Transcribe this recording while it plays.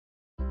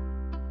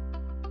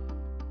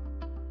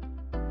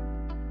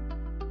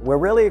We're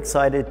really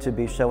excited to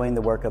be showing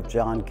the work of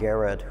John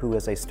Garrett, who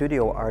is a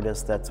studio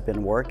artist that's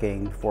been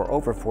working for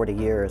over 40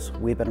 years.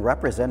 We've been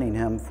representing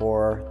him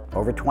for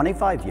over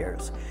 25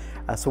 years.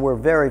 So we're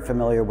very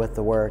familiar with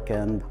the work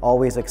and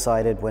always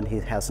excited when he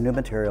has new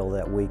material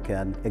that we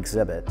can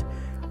exhibit.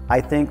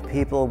 I think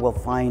people will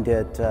find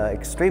it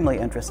extremely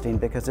interesting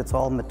because it's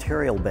all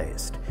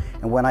material-based.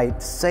 And when I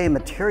say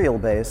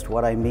material-based,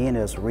 what I mean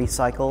is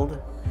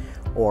recycled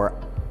or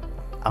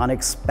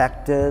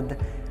unexpected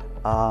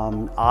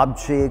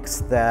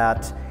objects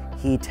that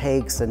he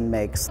takes and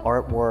makes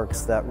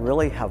artworks that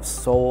really have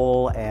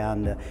soul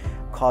and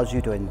cause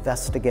you to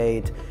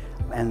investigate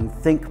and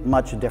think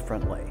much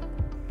differently.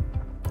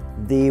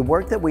 The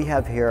work that we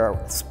have here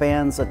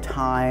spans a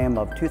time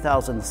of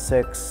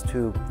 2006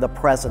 to the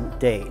present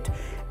date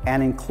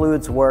and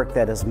includes work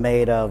that is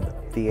made of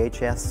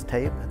VHS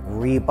tape,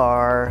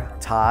 rebar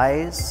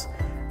ties,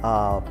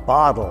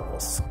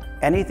 bottles,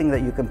 anything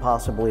that you can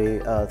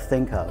possibly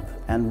think of.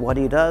 And what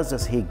he does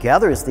is he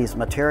gathers these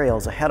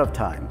materials ahead of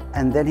time,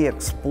 and then he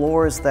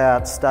explores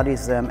that,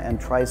 studies them,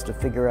 and tries to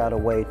figure out a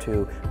way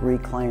to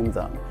reclaim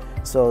them.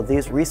 So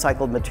these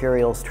recycled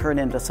materials turn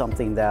into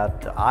something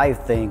that I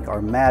think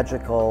are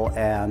magical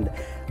and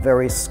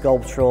very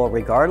sculptural,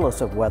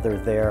 regardless of whether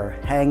they're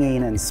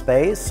hanging in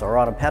space or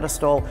on a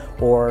pedestal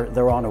or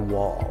they're on a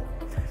wall.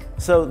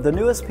 So the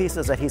newest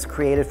pieces that he's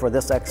created for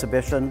this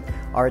exhibition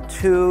are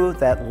two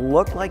that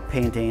look like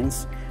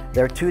paintings.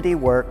 They're 2D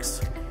works,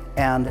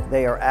 and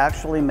they are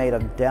actually made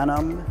of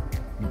denim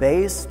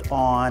based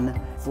on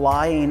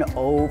flying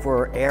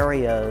over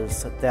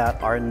areas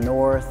that are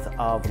north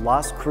of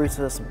Las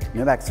Cruces,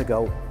 New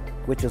Mexico,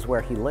 which is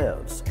where he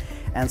lives.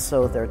 And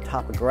so they're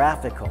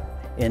topographical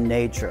in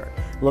nature,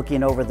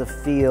 looking over the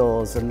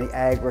fields and the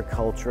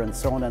agriculture and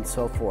so on and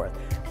so forth.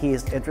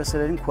 He's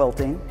interested in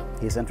quilting,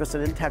 he's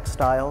interested in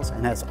textiles,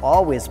 and has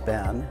always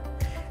been.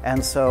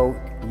 And so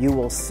you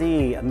will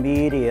see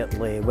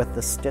immediately with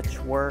the stitch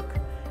work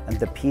and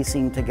the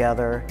piecing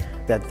together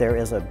that there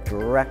is a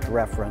direct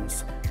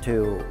reference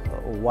to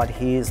what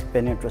he's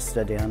been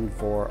interested in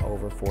for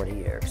over 40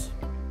 years.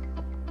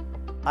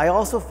 I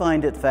also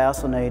find it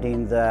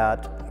fascinating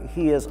that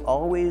he is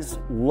always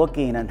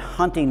looking and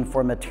hunting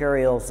for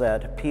materials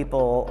that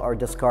people are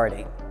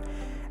discarding.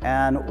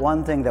 And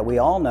one thing that we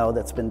all know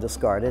that's been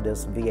discarded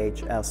is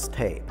VHS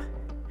tape.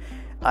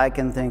 I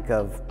can think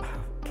of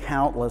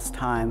countless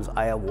times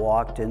I have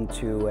walked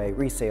into a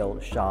resale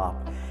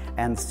shop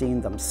and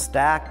seen them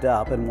stacked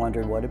up and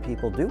wondered, what do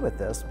people do with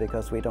this,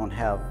 because we don't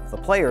have the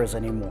players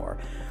anymore.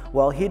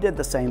 Well, he did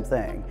the same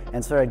thing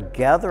and started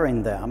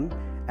gathering them,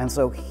 and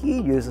so he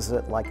uses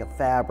it like a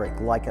fabric,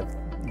 like a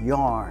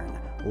yarn,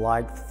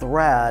 like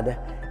thread,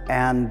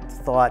 and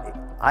thought,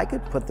 I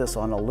could put this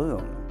on a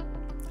loom.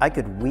 I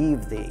could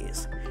weave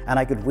these, and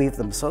I could weave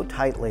them so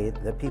tightly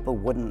that people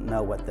wouldn't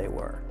know what they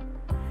were.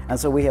 And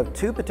so we have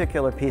two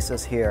particular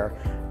pieces here.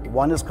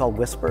 One is called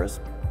Whispers,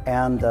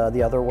 and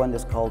the other one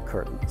is called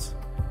Curtains.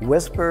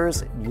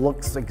 Whispers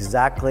looks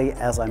exactly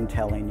as I'm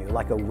telling you,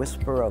 like a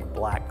whisper of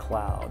black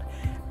cloud.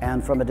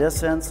 And from a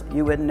distance,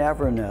 you would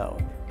never know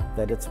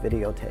that it's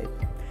videotape.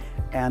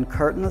 And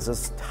Curtains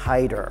is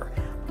tighter,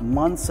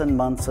 months and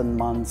months and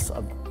months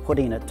of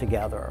putting it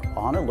together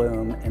on a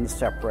loom in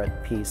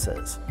separate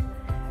pieces.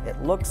 It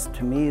looks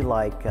to me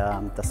like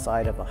the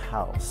side of a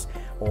house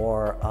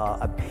or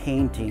a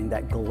painting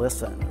that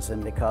glistens,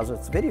 and because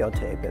it's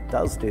videotape, it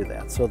does do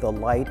that. So the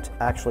light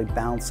actually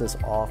bounces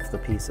off the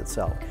piece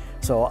itself.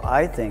 So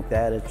I think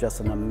that is just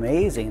an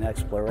amazing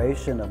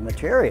exploration of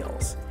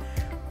materials.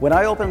 When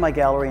I opened my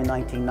gallery in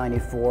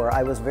 1994,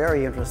 I was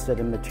very interested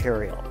in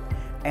material.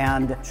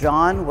 And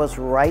John was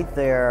right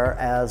there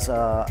as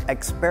an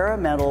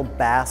experimental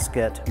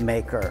basket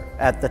maker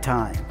at the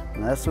time.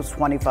 And this was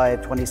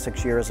 25,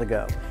 26 years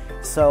ago.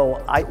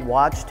 So I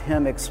watched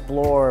him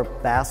explore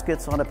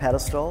baskets on a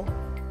pedestal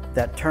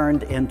that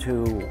turned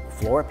into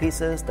floor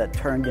pieces, that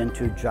turned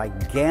into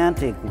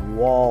gigantic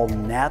wall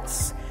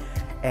nets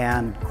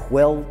and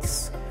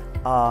quilts,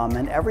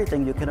 and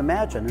everything you can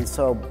imagine. And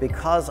so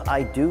because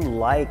I do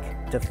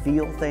like to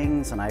feel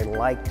things and I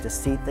like to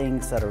see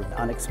things that are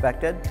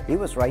unexpected, he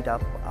was right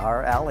up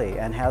our alley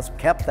and has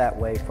kept that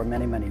way for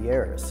many, many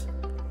years.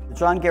 The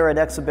John Garrett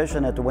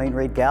exhibition at Duane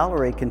Reed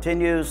Gallery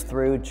continues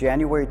through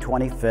January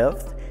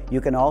 25th.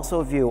 You can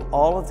also view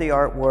all of the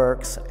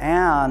artworks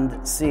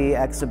and see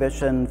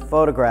exhibition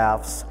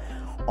photographs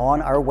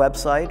on our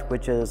website,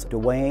 which is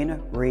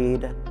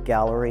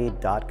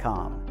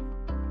DuaneReedGallery.com.